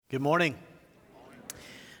Good morning.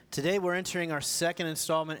 Today we're entering our second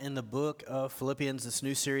installment in the book of Philippians, this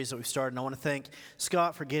new series that we've started. And I want to thank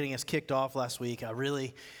Scott for getting us kicked off last week. I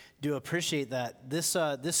really do appreciate that. This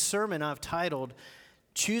sermon I've titled,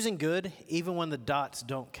 Choosing Good Even When the Dots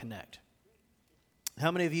Don't Connect.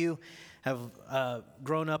 How many of you have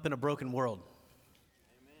grown up in a broken world?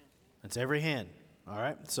 Amen. That's every hand. All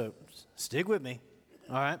right, so stick with me.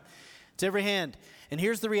 All right, it's every hand. And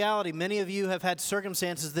here's the reality. Many of you have had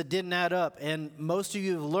circumstances that didn't add up, and most of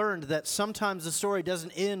you have learned that sometimes the story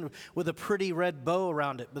doesn't end with a pretty red bow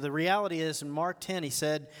around it. But the reality is, in Mark 10, he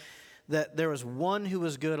said that there was one who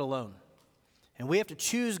was good alone. And we have to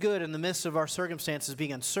choose good in the midst of our circumstances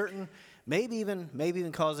being uncertain, maybe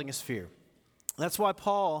even causing us fear. That's why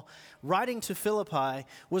Paul, writing to Philippi,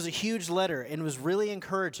 was a huge letter and was really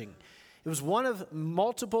encouraging. It was one of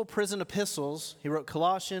multiple prison epistles. He wrote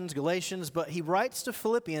Colossians, Galatians, but he writes to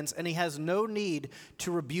Philippians, and he has no need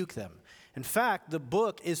to rebuke them. In fact, the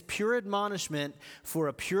book is pure admonishment for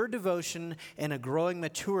a pure devotion and a growing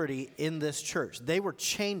maturity in this church. They were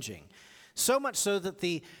changing, so much so that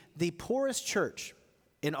the poorest church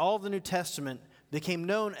in all the New Testament became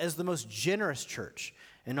known as the most generous church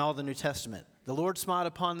in all the New Testament. The Lord smiled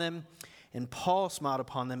upon them, and Paul smiled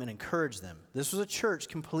upon them and encouraged them. This was a church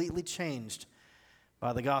completely changed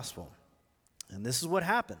by the gospel. And this is what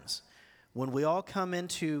happens when we all come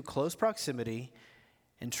into close proximity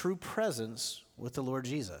and true presence with the Lord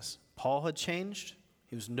Jesus. Paul had changed.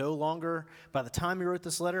 He was no longer, by the time he wrote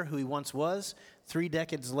this letter, who he once was. 3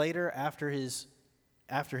 decades later, after his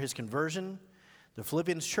conversion, the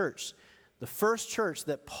Philippians church, the first church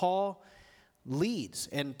that Paul leads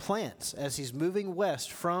and plants as he's moving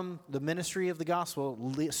west from the ministry of the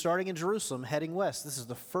gospel, starting in Jerusalem, heading west. This is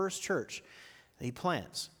the first church that he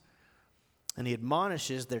plants. And he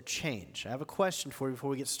admonishes their change. I have a question for you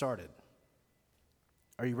before we get started.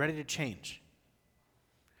 Are you ready to change?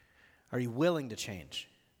 Are you willing to change?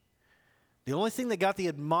 The only thing that got the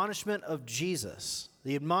admonishment of Jesus,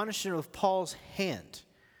 the admonishment of Paul's hand,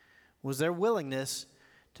 was their willingness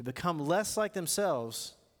to become less like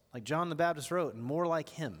themselves, like John the Baptist wrote, and more like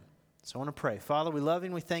him. So I want to pray. Father, we love you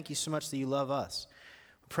and we thank you so much that you love us.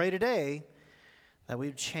 We pray today that we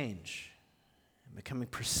would change and becoming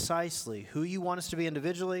precisely who you want us to be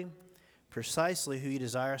individually, precisely who you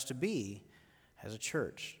desire us to be as a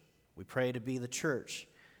church. We pray to be the church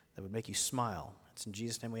that would make you smile. It's in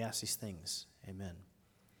Jesus' name we ask these things. Amen.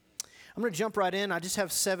 I'm going to jump right in. I just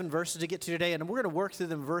have 7 verses to get to today, and we're going to work through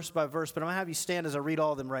them verse by verse, but I'm going to have you stand as I read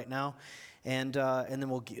all of them right now, and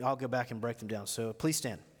then I'll go back and break them down. So please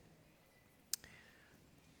stand.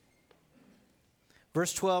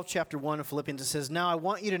 Verse 12, chapter 1 of Philippians, it says, "Now I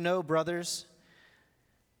want you to know, brothers,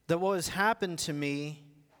 that what has happened to me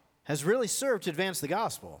has really served to advance the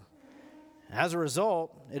gospel. As a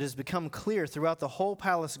result, it has become clear throughout the whole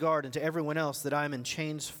palace guard and to everyone else that I am in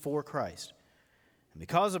chains for Christ. And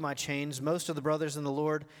because of my chains, most of the brothers in the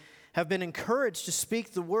Lord have been encouraged to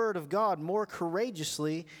speak the word of God more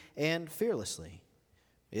courageously and fearlessly.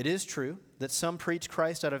 It is true that some preach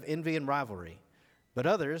Christ out of envy and rivalry, but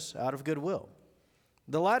others out of goodwill.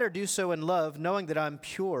 The latter do so in love, knowing that I'm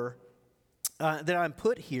put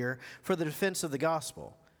here for the defense of the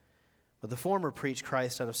gospel. But the former preach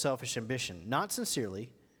Christ out of selfish ambition, not sincerely,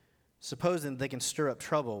 supposing they can stir up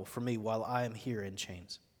trouble for me while I am here in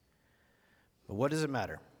chains. But what does it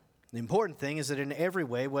matter? The important thing is that in every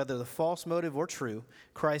way, whether the false motive or true,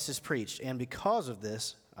 Christ is preached, and because of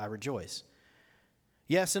this, I rejoice.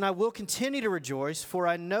 Yes, and I will continue to rejoice, for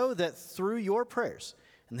I know that through your prayers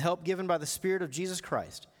and the help given by the Spirit of Jesus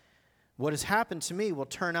Christ, what has happened to me will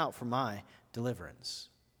turn out for my deliverance."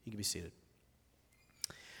 You can be seated.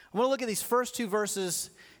 I want to look at these first 2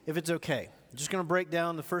 verses, if it's okay. I'm just going to break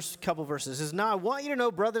down the first couple verses. It says, "Now I want you to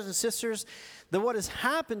know, brothers and sisters, that what has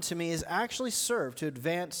happened to me has actually served to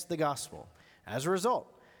advance the gospel. As a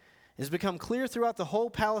result, it has become clear throughout the whole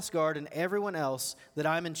palace guard and everyone else that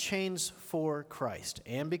I am in chains for Christ.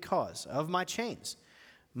 And because of my chains,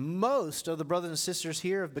 most of the brothers and sisters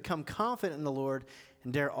here have become confident in the Lord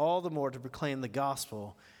and dare all the more to proclaim the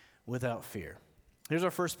gospel without fear." Here's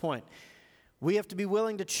our first point. We have to be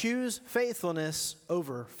willing to choose faithfulness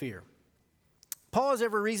over fear. Paul has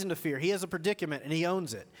every reason to fear. He has a predicament, and he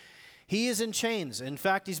owns it. He is in chains. In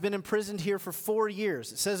fact, he's been imprisoned here for 4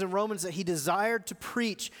 years. It says in Romans that he desired to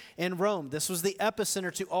preach in Rome. This was the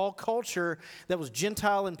epicenter to all culture that was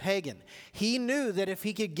Gentile and pagan. He knew that if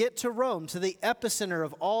he could get to Rome, to the epicenter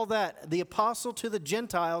of all that, the apostle to the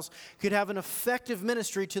Gentiles could have an effective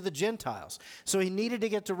ministry to the Gentiles. So he needed to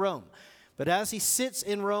get to Rome. But as he sits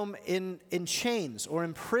in Rome in chains or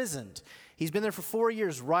imprisoned, He's been there for 4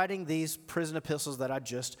 years writing these prison epistles that I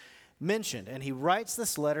just mentioned. And he writes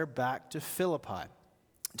this letter back to Philippi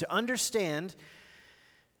to understand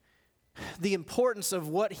the importance of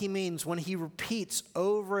what he means when he repeats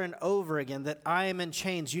over and over again that I am in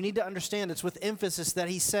chains. You need to understand it's with emphasis that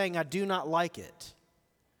he's saying, I do not like it.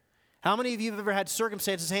 How many of you have ever had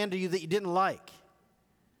circumstances handed to you that you didn't like? He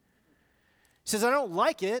says, I don't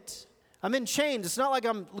like it. I'm in chains. It's not like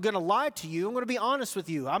I'm going to lie to you. I'm going to be honest with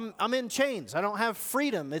you. I'm in chains. I don't have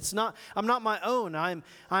freedom. I'm not my own.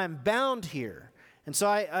 I'm bound here. And so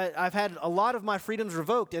I've had a lot of my freedoms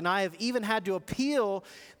revoked, and I have even had to appeal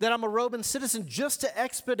that I'm a Roman citizen just to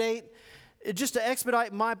expedite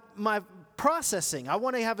my processing. I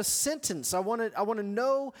want to have a sentence. I want to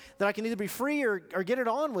know that I can either be free or get it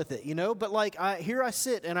on with it, But here I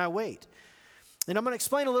sit and I wait. And I'm going to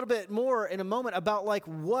explain a little bit more in a moment about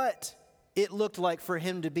what it looked like for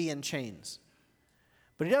him to be in chains.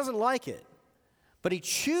 But he doesn't like it. But he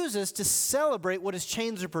chooses to celebrate what his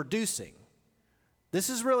chains are producing. This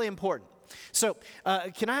is really important. So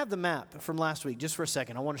can I have the map from last week just for a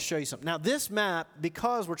second? I want to show you something. Now, this map,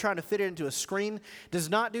 because we're trying to fit it into a screen, does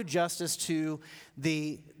not do justice to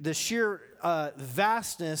the sheer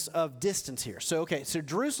vastness of distance here. So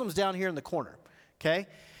Jerusalem's down here in the corner, okay?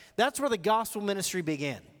 That's where the gospel ministry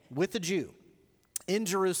began, with the Jew in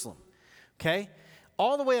Jerusalem, okay?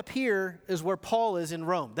 All the way up here is where Paul is in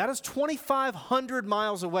Rome. That is 2,500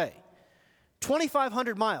 miles away.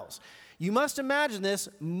 2,500 miles. You must imagine this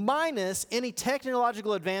minus any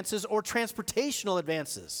technological advances or transportational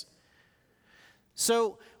advances.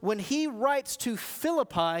 So when he writes to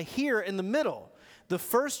Philippi here in the middle, the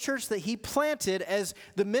first church that he planted as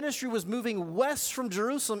the ministry was moving west from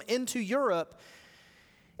Jerusalem into Europe,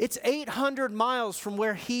 it's 800 miles from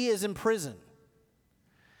where he is in prison.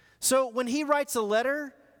 So when he writes a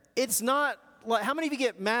letter, it's not like, how many of you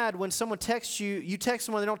get mad when someone texts you, you text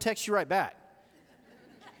someone, they don't text you right back?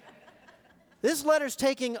 This letter's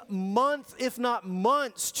taking months, if not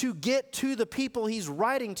months, to get to the people he's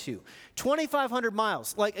writing to. 2,500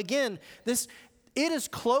 miles. It is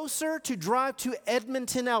closer to drive to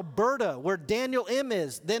Edmonton, Alberta, where Daniel M.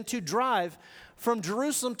 is, than to drive from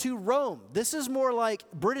Jerusalem to Rome. This is more like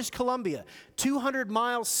British Columbia, 200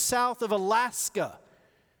 miles south of Alaska.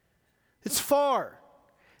 It's far,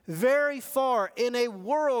 very far, in a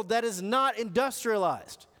world that is not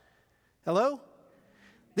industrialized. Hello?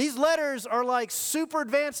 These letters are like super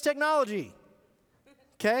advanced technology,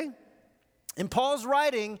 okay? And Paul's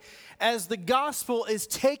writing as the gospel is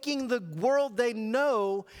taking the world they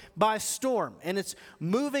know by storm, and it's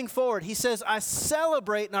moving forward. He says, I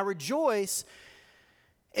celebrate and I rejoice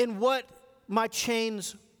in what my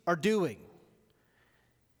chains are doing.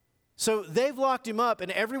 So they've locked him up, and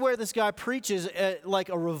everywhere this guy preaches, like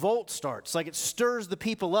a revolt starts. Like it stirs the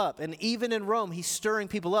people up, and even in Rome, he's stirring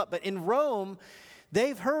people up. But in Rome,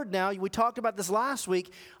 they've heard now, we talked about this last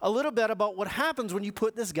week, a little bit about what happens when you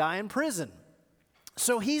put this guy in prison.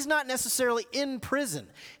 So he's not necessarily in prison.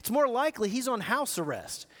 It's more likely he's on house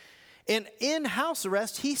arrest. And in house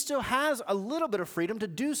arrest, he still has a little bit of freedom to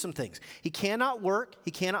do some things. He cannot work.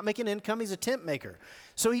 He cannot make an income. He's a tent maker.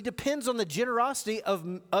 So he depends on the generosity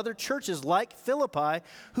of other churches like Philippi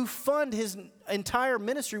who fund his entire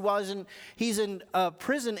ministry while he's in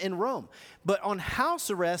prison in Rome. But on house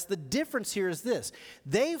arrest, the difference here is this.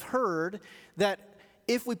 They've heard that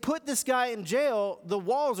if we put this guy in jail, the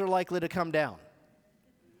walls are likely to come down.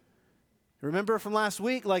 Remember from last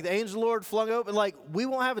week, the angel of the Lord flung open, we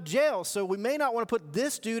won't have a jail, so we may not want to put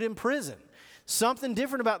this dude in prison. Something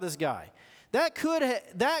different about this guy. That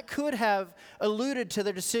could have alluded to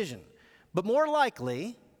their decision. But more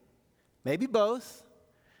likely, maybe both,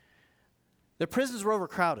 their prisons were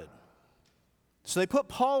overcrowded. So they put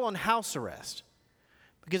Paul on house arrest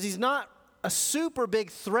because he's not a super big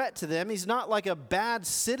threat to them. He's not like a bad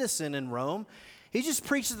citizen in Rome. He just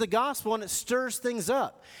preaches the gospel and it stirs things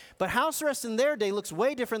up. But house arrest in their day looks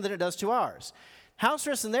way different than it does to ours. House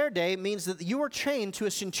arrest in their day means that you are chained to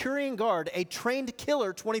a centurion guard, a trained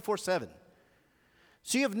killer 24/7.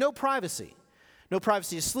 So you have no privacy. No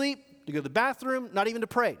privacy to sleep, to go to the bathroom, not even to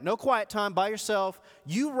pray. No quiet time by yourself.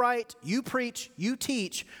 You write, you preach, you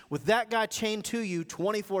teach with that guy chained to you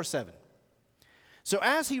 24/7. So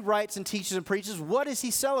as he writes and teaches and preaches, what is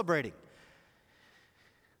he celebrating?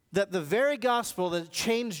 That the very gospel that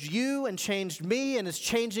changed you and changed me and is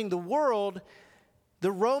changing the world,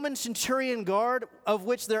 the Roman centurion guard, of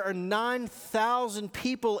which there are 9,000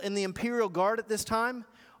 people in the imperial guard at this time,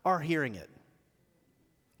 are hearing it.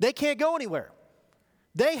 They can't go anywhere.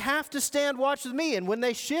 They have to stand watch with me, and when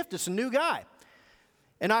they shift, it's a new guy.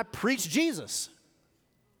 And I preach Jesus,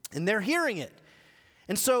 and they're hearing it.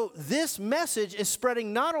 And so this message is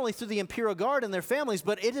spreading not only through the imperial guard and their families,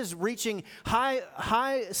 but it is reaching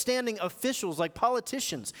high-standing officials like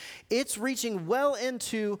politicians. It's reaching well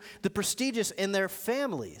into the prestigious in their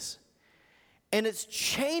families. And it's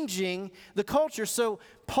changing the culture. So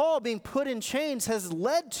Paul being put in chains has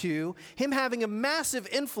led to him having a massive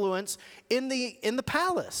influence in the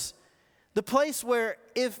palace. The place where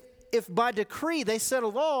if by decree they set a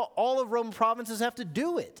law, all of Roman provinces have to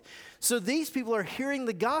do it. So these people are hearing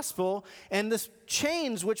the gospel, and this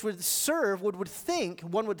chains which would serve, one would think,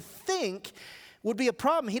 would be a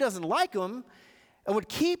problem. He doesn't like them and would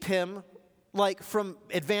keep him from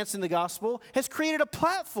advancing the gospel, has created a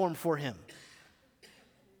platform for him.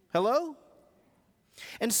 Hello?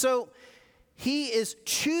 And so he is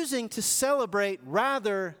choosing to celebrate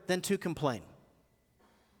rather than to complain.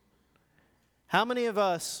 How many of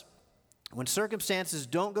us, when circumstances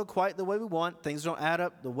don't go quite the way we want, things don't add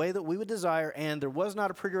up the way that we would desire, and there was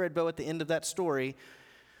not a pretty red bow at the end of that story,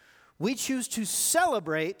 we choose to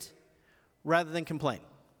celebrate rather than complain?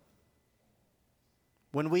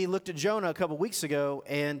 When we looked at Jonah a couple weeks ago,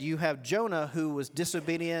 and you have Jonah who was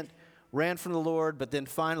disobedient, ran from the Lord, but then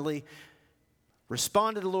finally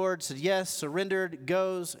responded to the Lord, said yes, surrendered,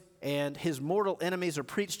 goes, and his mortal enemies are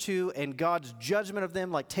preached to, and God's judgment of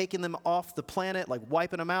them, like taking them off the planet, like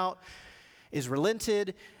wiping them out, is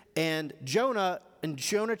relented. And Jonah, in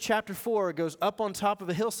Jonah chapter 4, goes up on top of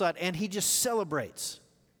a hillside, and he just celebrates,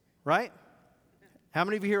 right? How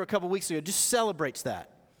many of you here a couple weeks ago just celebrates that?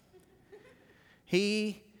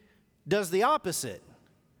 He does the opposite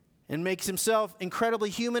and makes himself incredibly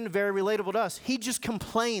human, very relatable to us. He just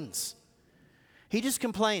complains. He just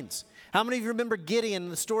complains. How many of you remember Gideon,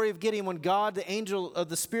 the story of Gideon, when God, the angel of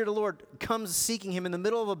the Spirit of the Lord, comes seeking him in the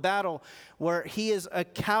middle of a battle where he is a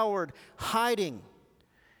coward, hiding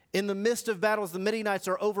in the midst of battles? The Midianites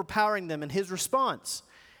are overpowering them, and his response,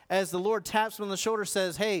 as the Lord taps him on the shoulder,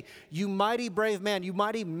 says, hey, you mighty brave man, you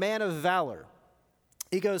mighty man of valor.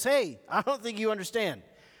 He goes, hey, I don't think you understand.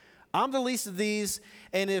 I'm the least of these,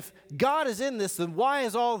 and if God is in this, then why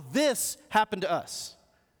has all this happened to us?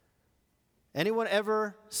 Anyone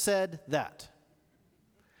ever said that?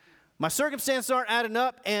 My circumstances aren't adding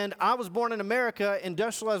up, and I was born in America,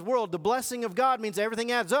 industrialized world. The blessing of God means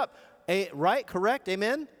everything adds up. Right? Correct?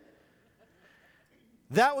 Amen?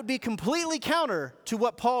 That would be completely counter to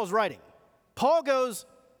what Paul's writing. Paul goes,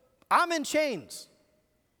 I'm in chains.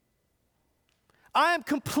 I am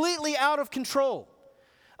completely out of control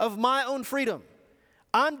of my own freedom.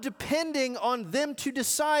 I'm depending on them to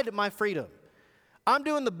decide my freedom. I'm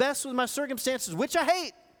doing the best with my circumstances, which I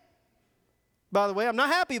hate. By the way, I'm not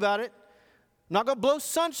happy about it. I'm not going to blow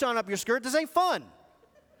sunshine up your skirt. This ain't fun.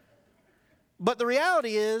 But the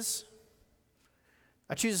reality is,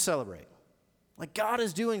 I choose to celebrate. Like God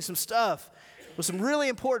is doing some stuff with some really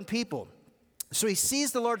important people. So he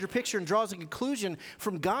sees the larger picture and draws a conclusion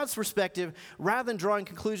from God's perspective rather than drawing a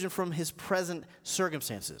conclusion from his present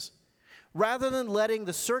circumstances. Rather than letting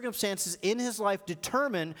the circumstances in his life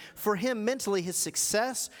determine for him mentally his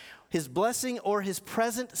success, his blessing, or his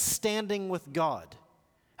present standing with God.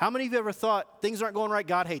 How many of you ever thought, things aren't going right,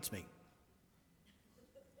 God hates me?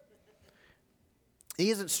 He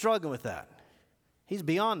isn't struggling with that. He's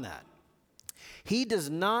beyond that. He does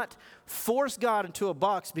not force God into a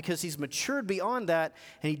box because he's matured beyond that,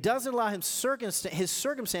 and he doesn't allow his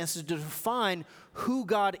circumstances to define who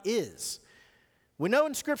God is. We know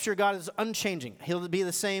in Scripture God is unchanging. He'll be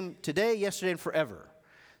the same today, yesterday, and forever.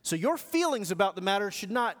 So your feelings about the matter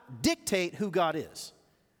should not dictate who God is.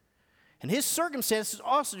 And his circumstances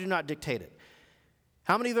also do not dictate it.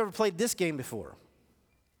 How many of you have ever played this game before?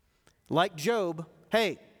 Like Job,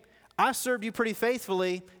 hey, I served you pretty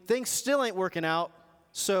faithfully. Things still ain't working out.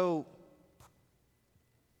 So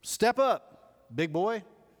step up, big boy.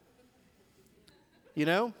 You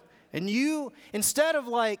know? And you, instead of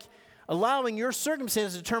allowing your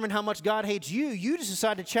circumstances to determine how much God hates you, you just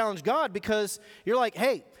decide to challenge God because you're like,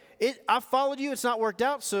 hey, I followed you, it's not worked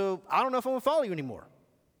out, so I don't know if I'm going to follow you anymore.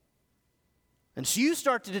 And so you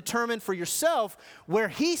start to determine for yourself where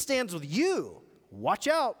he stands with you. Watch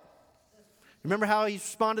out. Remember how he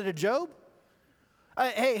responded to Job?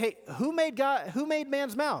 Hey, who made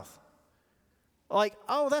man's mouth? Like,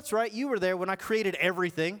 oh, that's right, you were there when I created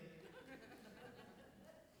everything.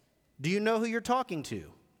 Do you know who you're talking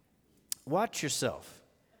to? Watch yourself.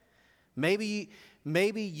 Maybe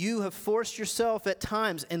you have forced yourself at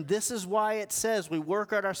times, and this is why it says we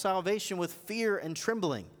work out our salvation with fear and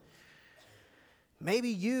trembling. Maybe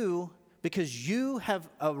you because you have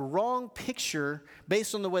a wrong picture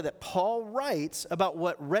based on the way that Paul writes about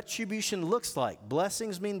what retribution looks like.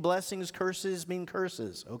 Blessings mean blessings, curses mean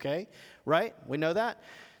curses, okay? Right? We know that.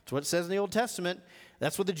 That's what it says in the Old Testament.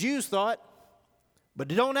 That's what the Jews thought.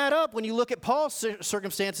 But it don't add up when you look at Paul's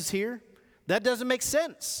circumstances here. That doesn't make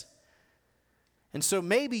sense. And so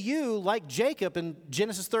maybe you, like Jacob in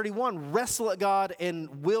Genesis 31, wrestle at God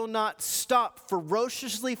and will not stop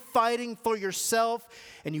ferociously fighting for yourself,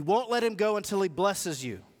 and you won't let him go until he blesses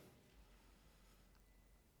you.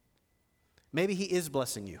 Maybe he is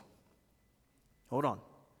blessing you. Hold on.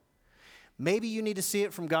 Maybe you need to see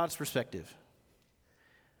it from God's perspective.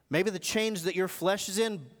 Maybe the change that your flesh is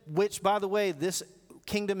in, which, by the way, this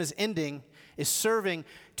kingdom is ending, is serving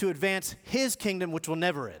to advance his kingdom, which will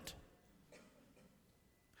never end.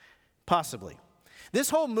 Possibly. This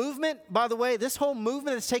whole movement, by the way, this whole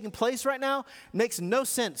movement that's taking place right now makes no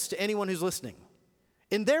sense to anyone who's listening.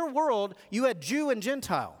 In their world, you had Jew and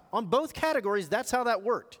Gentile. On both categories, that's how that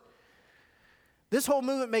worked. This whole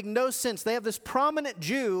movement made no sense. They have this prominent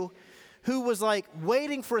Jew who was like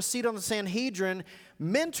waiting for a seat on the Sanhedrin,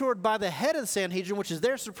 mentored by the head of the Sanhedrin, which is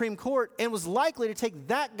their Supreme Court, and was likely to take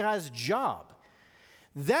that guy's job.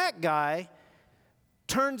 That guy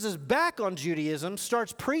turns his back on Judaism,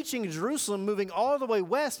 starts preaching in Jerusalem, moving all the way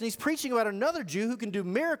west, and he's preaching about another Jew who can do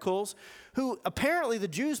miracles, who apparently the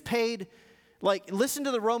Jews paid, like, listen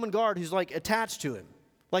to the Roman guard who's, like, attached to him.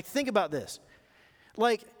 Like, think about this.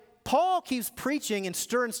 Like, Paul keeps preaching and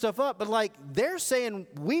stirring stuff up, but, like, they're saying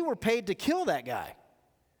we were paid to kill that guy.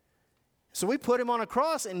 So we put him on a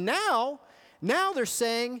cross, and now they're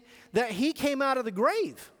saying that he came out of the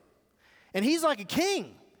grave, and he's like a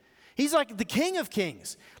king. He's like the King of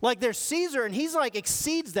Kings. Like there's Caesar, and he's like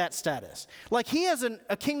exceeds that status. Like he has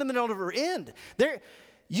a kingdom that will never end.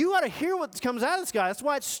 You ought to hear what comes out of this guy. That's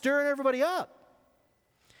why it's stirring everybody up.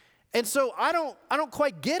 And so I don't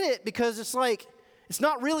quite get it, because it's like, it's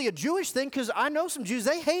not really a Jewish thing, because I know some Jews,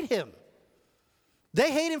 they hate him. They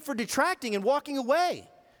hate him for detracting and walking away.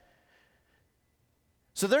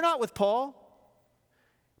 So they're not with Paul.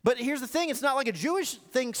 But here's the thing, it's not like a Jewish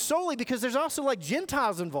thing solely, because there's also like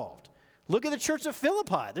Gentiles involved. Look at the church of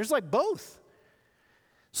Philippi. There's like both.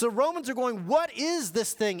 So Romans are going, what is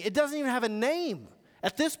this thing? It doesn't even have a name.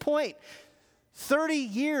 At this point, 30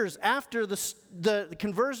 years after the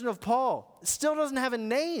conversion of Paul, it still doesn't have a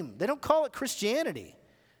name. They don't call it Christianity.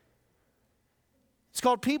 It's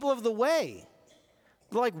called people of the way.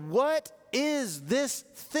 Like, what is this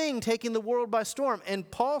thing taking the world by storm? And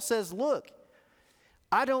Paul says, look,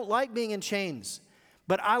 I don't like being in chains,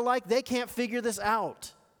 but I like they can't figure this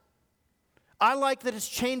out. I like that it's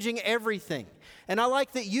changing everything. And I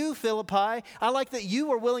like that you, Philippi, I like that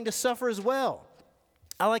you are willing to suffer as well.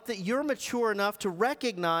 I like that you're mature enough to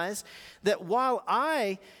recognize that while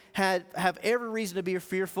I have every reason to be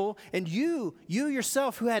fearful, and you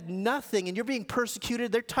yourself who had nothing and you're being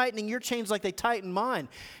persecuted, they're tightening your chains like they tighten mine.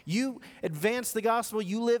 You advance the gospel,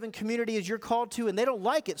 you live in community as you're called to, and they don't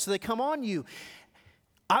like it, so they come on you.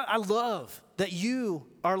 I love that you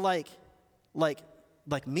are like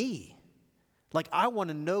me. Like, I want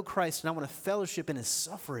to know Christ and I want to fellowship in his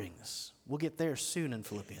sufferings. We'll get there soon in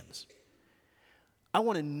Philippians. I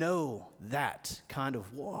want to know that kind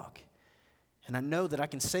of walk. And I know that I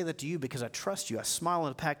can say that to you because I trust you. I smile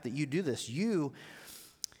in the fact that you do this. You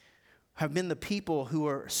have been the people who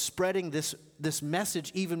are spreading this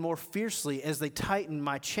message even more fiercely as they tighten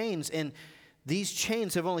my chains. And these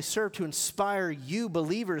chains have only served to inspire you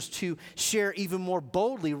believers to share even more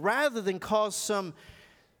boldly, rather than cause some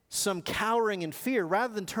cowering and fear,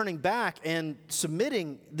 rather than turning back and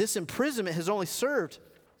submitting. This imprisonment has only served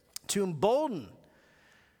to embolden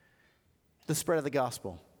the spread of the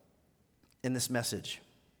gospel in this message.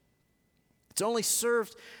 It's only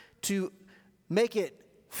served to make it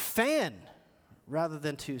fan rather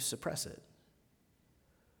than to suppress it.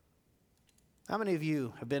 How many of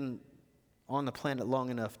you have been on the planet long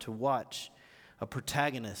enough to watch a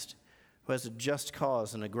protagonist who has a just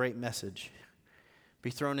cause and a great message be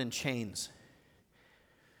thrown in chains?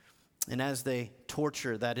 And as they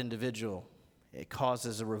torture that individual, it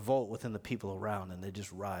causes a revolt within the people around, and they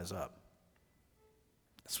just rise up.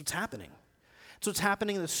 That's what's happening. That's what's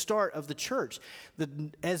happening at the start of the church.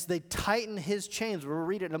 As they tighten his chains, we'll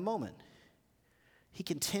read it in a moment, he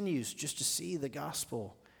continues just to see the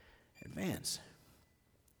gospel advance.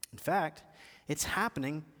 In fact, it's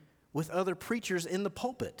happening with other preachers in the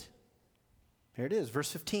pulpit. Here it is,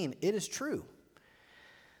 verse 15. It is true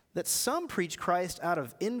that some preach Christ out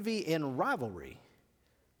of envy and rivalry,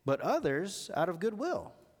 but others out of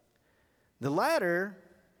goodwill. The latter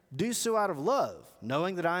do so out of love,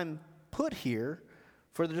 knowing that I'm put here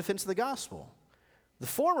for the defense of the gospel. The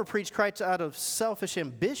former preach Christ out of selfish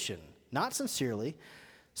ambition, not sincerely,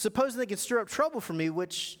 supposing they can stir up trouble for me,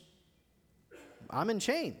 which I'm in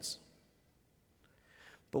chains.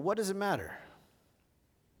 But what does it matter?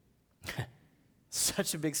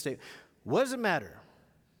 Such a big statement. What does it matter?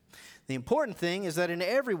 The important thing is that in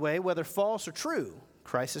every way, whether false or true,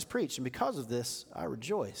 Christ is preached, and because of this, I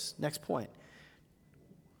rejoice. Next point.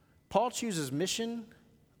 Paul chooses mission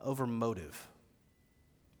over motive.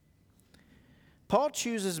 Paul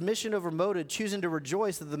chooses mission over motive, choosing to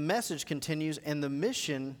rejoice that the message continues and the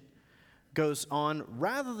mission goes on,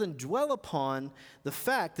 rather than dwell upon the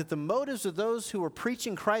fact that the motives of those who are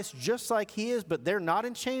preaching Christ just like he is, but they're not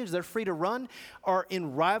in chains, they're free to run, are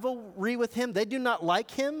in rivalry with him. They do not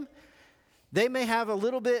like him. They may have a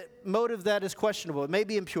little bit motive that is questionable. It may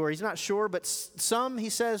be impure. He's not sure, but some, he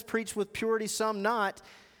says, preach with purity, some not.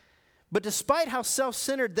 But despite how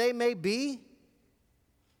self-centered they may be,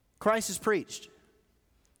 Christ is preached.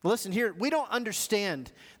 Listen here, we don't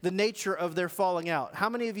understand the nature of their falling out. How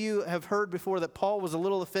many of you have heard before that Paul was a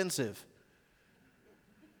little offensive?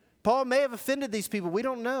 Paul may have offended these people. We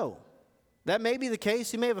don't know. That may be the case.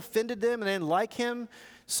 He may have offended them and they didn't like him.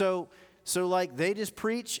 So like they just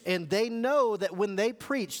preach, and they know that when they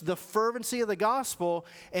preach the fervency of the gospel,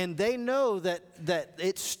 and they know that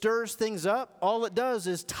it stirs things up, all it does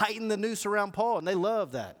is tighten the noose around Paul, and they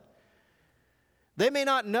love that. They may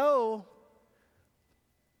not know.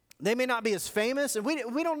 They may not be as famous, and we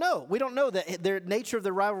don't know. We don't know that their nature of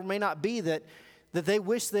the rivalry may not be that they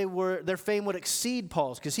wish their fame would exceed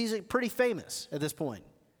Paul's, because he's pretty famous at this point.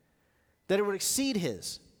 That it would exceed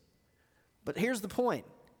his. But here's the point.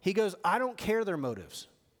 He goes, I don't care their motives.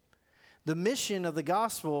 The mission of the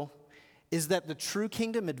gospel is that the true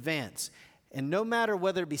kingdom advance. And no matter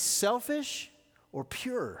whether it be selfish or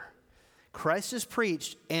pure, Christ is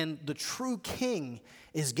preached, and the true king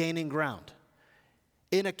is gaining ground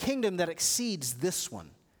in a kingdom that exceeds this one.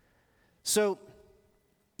 So,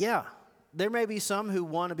 yeah, there may be some who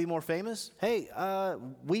want to be more famous. Hey,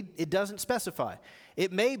 it doesn't specify.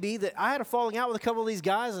 It may be that I had a falling out with a couple of these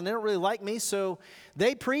guys, and they don't really like me, so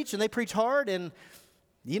they preach, and they preach hard, and,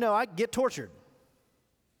 I get tortured.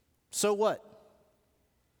 So what?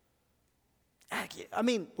 I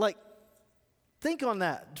mean, think on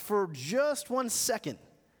that for just 1 second.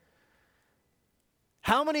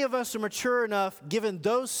 How many of us are mature enough, given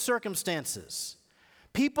those circumstances?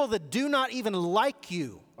 People that do not even like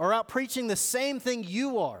you are out preaching the same thing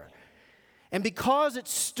you are. And because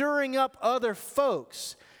it's stirring up other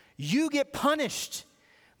folks, you get punished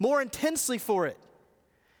more intensely for it.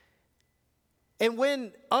 And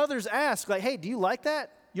when others ask, hey, do you like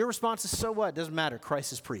that? Your response is, so what? Doesn't matter.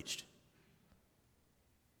 Christ is preached.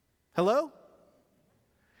 Hello?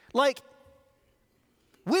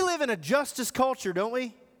 We live in a justice culture, don't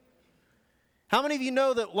we? How many of you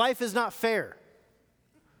know that life is not fair?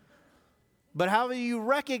 But how do you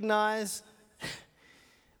recognize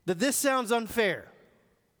that this sounds unfair?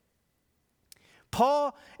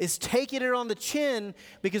 Paul is taking it on the chin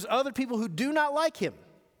because other people who do not like him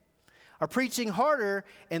are preaching harder,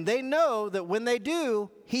 and they know that when they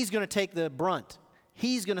do, he's going to take the brunt.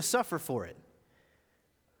 He's going to suffer for it.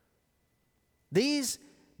 These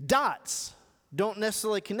dots don't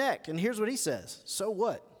necessarily connect. And here's what he says. So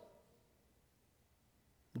what?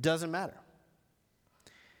 It doesn't matter.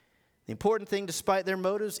 The important thing, despite their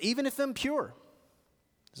motives, even if impure,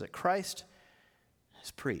 is that Christ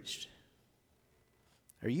has preached.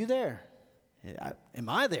 Are you there? Am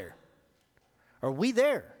I there? Are we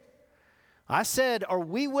there? I said, are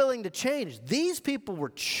we willing to change? These people were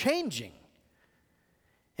changing.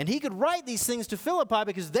 And he could write these things to Philippi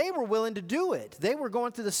because they were willing to do it. They were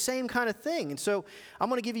going through the same kind of thing. And so I'm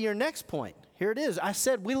going to give you your next point. Here it is. I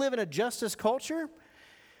said we live in a justice culture.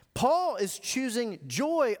 Paul is choosing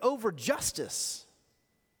joy over justice.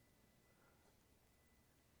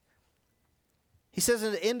 He says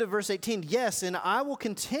in the end of verse 18, yes, and I will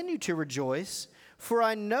continue to rejoice, for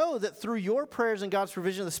I know that through your prayers and God's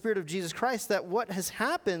provision of the Spirit of Jesus Christ, that what has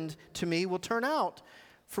happened to me will turn out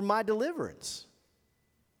for my deliverance.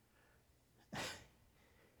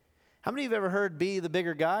 How many of you have ever heard be the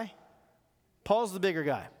bigger guy? Paul's the bigger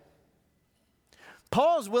guy.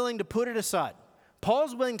 Paul's willing to put it aside.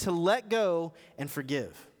 Paul's willing to let go and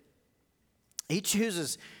forgive. He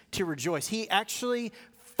chooses to rejoice. He actually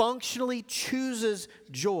functionally chooses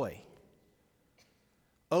joy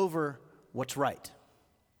over what's right.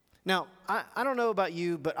 Now, I don't know about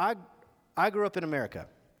you, but I grew up in America,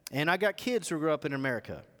 and I got kids who grew up in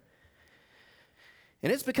America.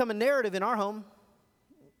 And it's become a narrative in our home.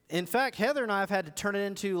 In fact, Heather and I have had to turn it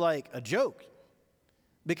into like a joke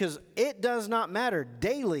Because it does not matter.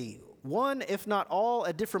 Daily, one, if not all,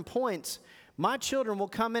 at different points, my children will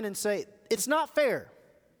come in and say, it's not fair.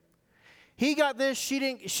 He got this,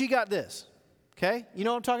 she got this. Okay? You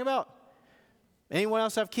know what I'm talking about? Anyone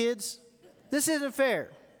else have kids? This isn't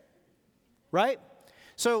fair. Right?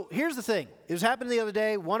 So here's the thing. It was happening the other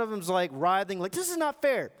day. One of them's like writhing, like, this is not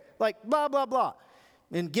fair. Like, blah, blah, blah.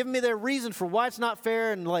 And giving me their reason for why it's not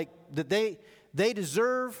fair and like that they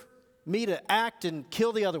deserve me to act and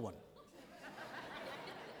kill the other one.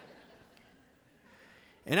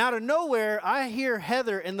 And out of nowhere, I hear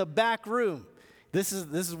Heather in the back room. This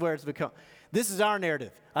is where it's become. This is our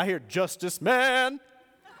narrative. I hear, Justice Man.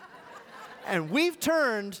 And we've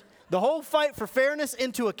turned the whole fight for fairness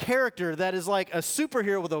into a character that is like a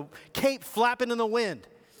superhero with a cape flapping in the wind.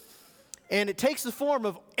 And it takes the form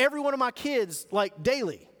of every one of my kids, like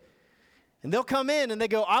daily. And they'll come in and they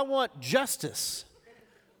go, I want justice.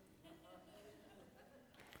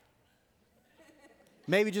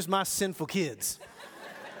 Maybe just my sinful kids.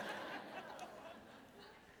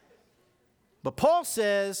 But Paul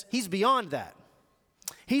says he's beyond that.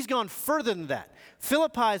 He's gone further than that.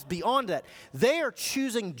 Philippi is beyond that. They are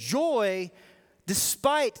choosing joy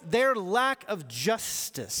despite their lack of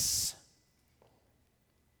justice.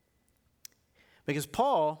 Because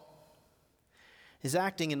Paul is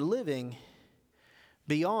acting and living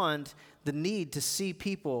beyond the need to see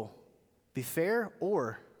people be fair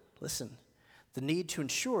or, listen, the need to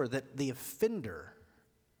ensure that the offender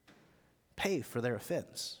pay for their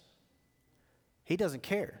offense. He doesn't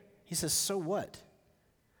care. He says, so what?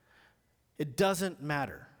 It doesn't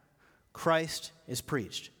matter. Christ is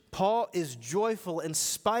preached. Paul is joyful in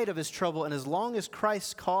spite of his trouble, and as long as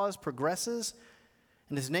Christ's cause progresses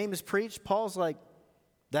and his name is preached, Paul's like,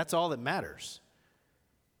 that's all that matters.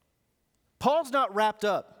 Paul's not wrapped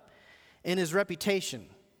up in his reputation,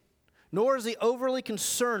 nor is he overly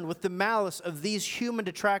concerned with the malice of these human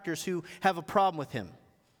detractors who have a problem with him.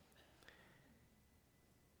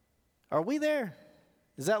 Are we there?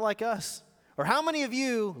 Is that like us? Or how many of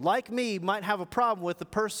you, like me, might have a problem with the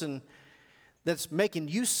person that's making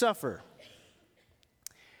you suffer?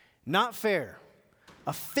 Not fair.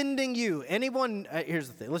 Offending you. Anyone, here's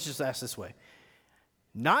the thing. Let's just ask this way.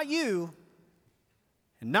 Not you,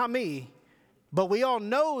 and not me, but we all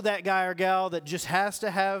know that guy or gal that just has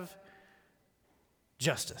to have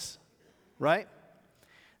justice, right?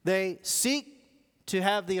 They seek to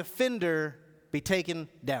have the offender be taken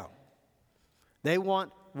down. They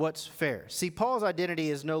want what's fair. See, Paul's identity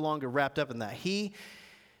is no longer wrapped up in that. He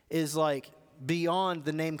is like beyond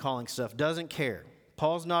the name-calling stuff, doesn't care.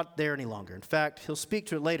 Paul's not there any longer. In fact, he'll speak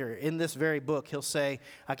to it later. In this very book, he'll say,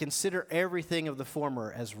 I consider everything of the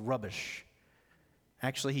former as rubbish.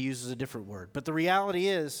 Actually, he uses a different word. But the reality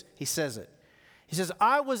is, he says it. He says,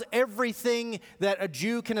 I was everything that a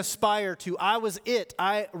Jew can aspire to. I was it.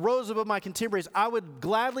 I rose above my contemporaries. I would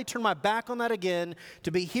gladly turn my back on that again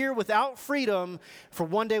to be here without freedom for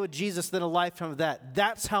one day with Jesus than a lifetime of that.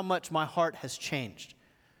 That's how much my heart has changed.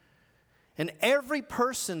 And every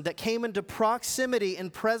person that came into proximity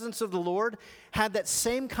and presence of the Lord had that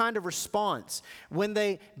same kind of response when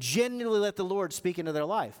they genuinely let the Lord speak into their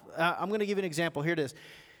life. I'm going to give you an example. Here it is.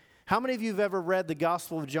 How many of you have ever read the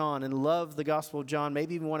Gospel of John and loved the Gospel of John,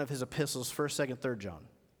 maybe even one of his epistles, 1st, 2nd, 3rd John?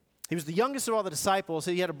 He was the youngest of all the disciples.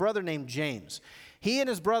 He had a brother named James. He and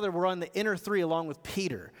his brother were on the inner three along with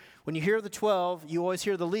Peter. When you hear the 12, you always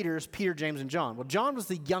hear the leaders, Peter, James, and John. Well, John was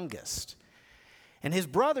the youngest. And his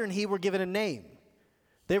brother and he were given a name.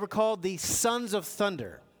 They were called the Sons of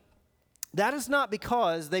Thunder. That is not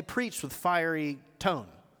because they preached with fiery tone.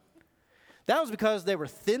 That was because they were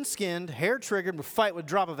thin-skinned, hair-triggered, would fight with a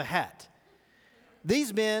drop of a hat.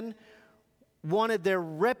 These men wanted their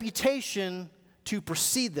reputation to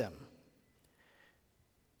precede them.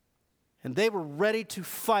 And they were ready to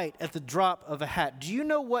fight at the drop of a hat. Do you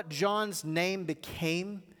know what John's name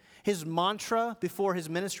became? His mantra before his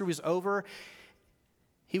ministry was over?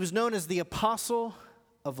 He was known as the Apostle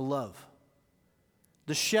of Love.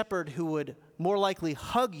 The shepherd who would more likely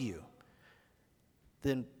hug you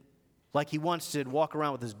than, like he once did, walk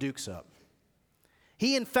around with his dukes up.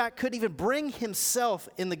 He, in fact, couldn't even bring himself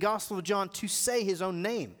in the Gospel of John to say his own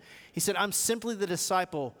name. He said, I'm simply the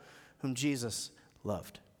disciple whom Jesus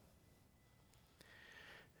loved.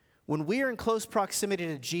 When we are in close proximity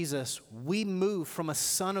to Jesus, we move from a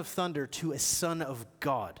son of thunder to a son of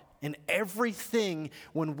God. And everything,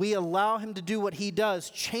 when we allow him to do what he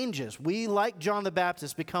does, changes. We, like John the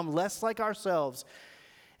Baptist, become less like ourselves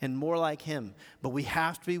and more like him. But we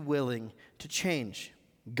have to be willing to change.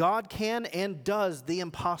 God can and does the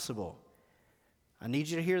impossible. I need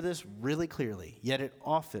you to hear this really clearly, yet it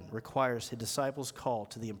often requires his disciples' call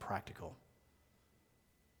to the impractical.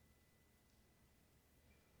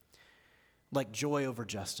 Like joy over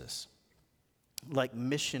justice, like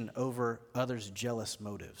mission over others' jealous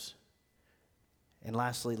motives. And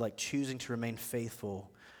lastly, like choosing to remain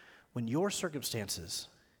faithful when your circumstances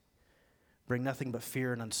bring nothing but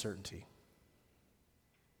fear and uncertainty.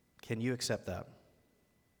 Can you accept that?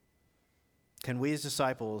 Can we as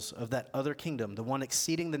disciples of that other kingdom, the one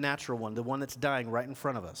exceeding the natural one, the one that's dying right in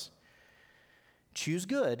front of us, choose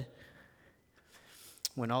good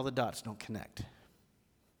when all the dots don't connect?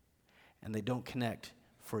 And they don't connect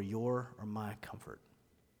for your or my comfort.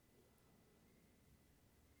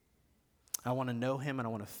 I want to know him and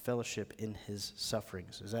I want to fellowship in his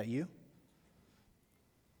sufferings. Is that you?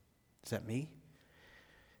 Is that me?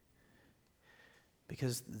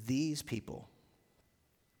 Because these people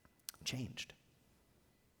changed.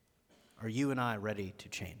 Are you and I ready to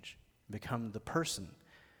change? Become the person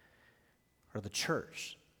or the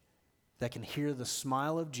church that can hear the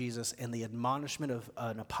smile of Jesus and the admonishment of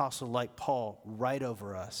an apostle like Paul right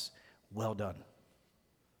over us. Well done.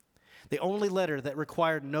 The only letter that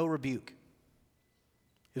required no rebuke.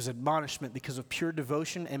 It was admonishment because of pure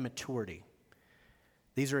devotion and maturity.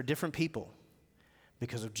 These are a different people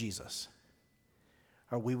because of Jesus.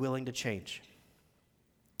 Are we willing to change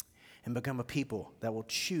and become a people that will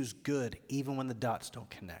choose good even when the dots don't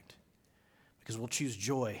connect? Because we'll choose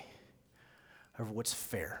joy over what's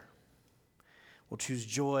fair. We'll choose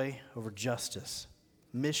joy over justice,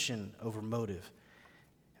 mission over motive,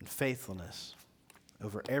 and faithfulness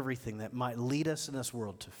over everything that might lead us in this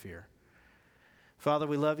world to fear. Father,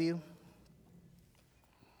 we love you,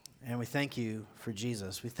 and we thank you for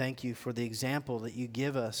Jesus. We thank you for the example that you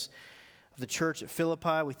give us of the church at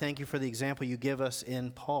Philippi. We thank you for the example you give us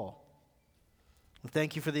in Paul. We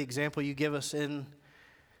thank you for the example you give us in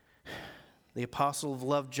the apostle of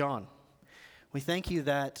love, John. We thank you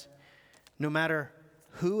that no matter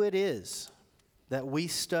who it is that we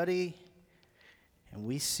study and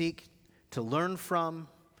we seek to learn from,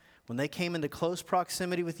 when they came into close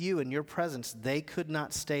proximity with you in your presence, they could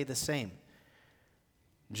not stay the same.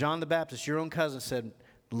 John the Baptist, your own cousin, said,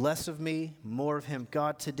 less of me, more of him.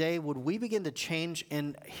 God, today, would we begin to change?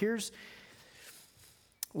 And here's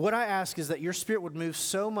what I ask is that your Spirit would move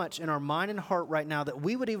so much in our mind and heart right now that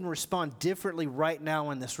we would even respond differently right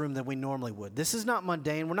now in this room than we normally would. This is not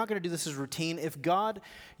mundane. We're not going to do this as routine. If God,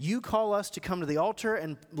 you call us to come to the altar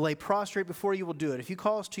and lay prostrate before you, we'll do it. If you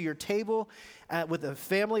call us to your table with a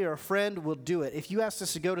family or a friend, we'll do it. If you ask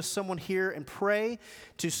us to go to someone here and pray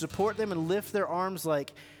to support them and lift their arms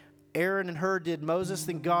like Aaron and Hur did Moses,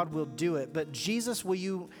 then God will do it. But Jesus, will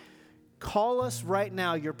you call us right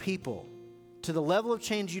now, your people, to the level of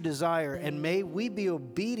change you desire, and may we be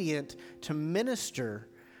obedient to minister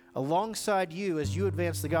alongside you as you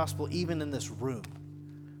advance the gospel even in this room.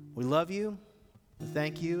 We love you. We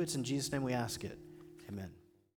thank you. It's in Jesus' name we ask it. Amen.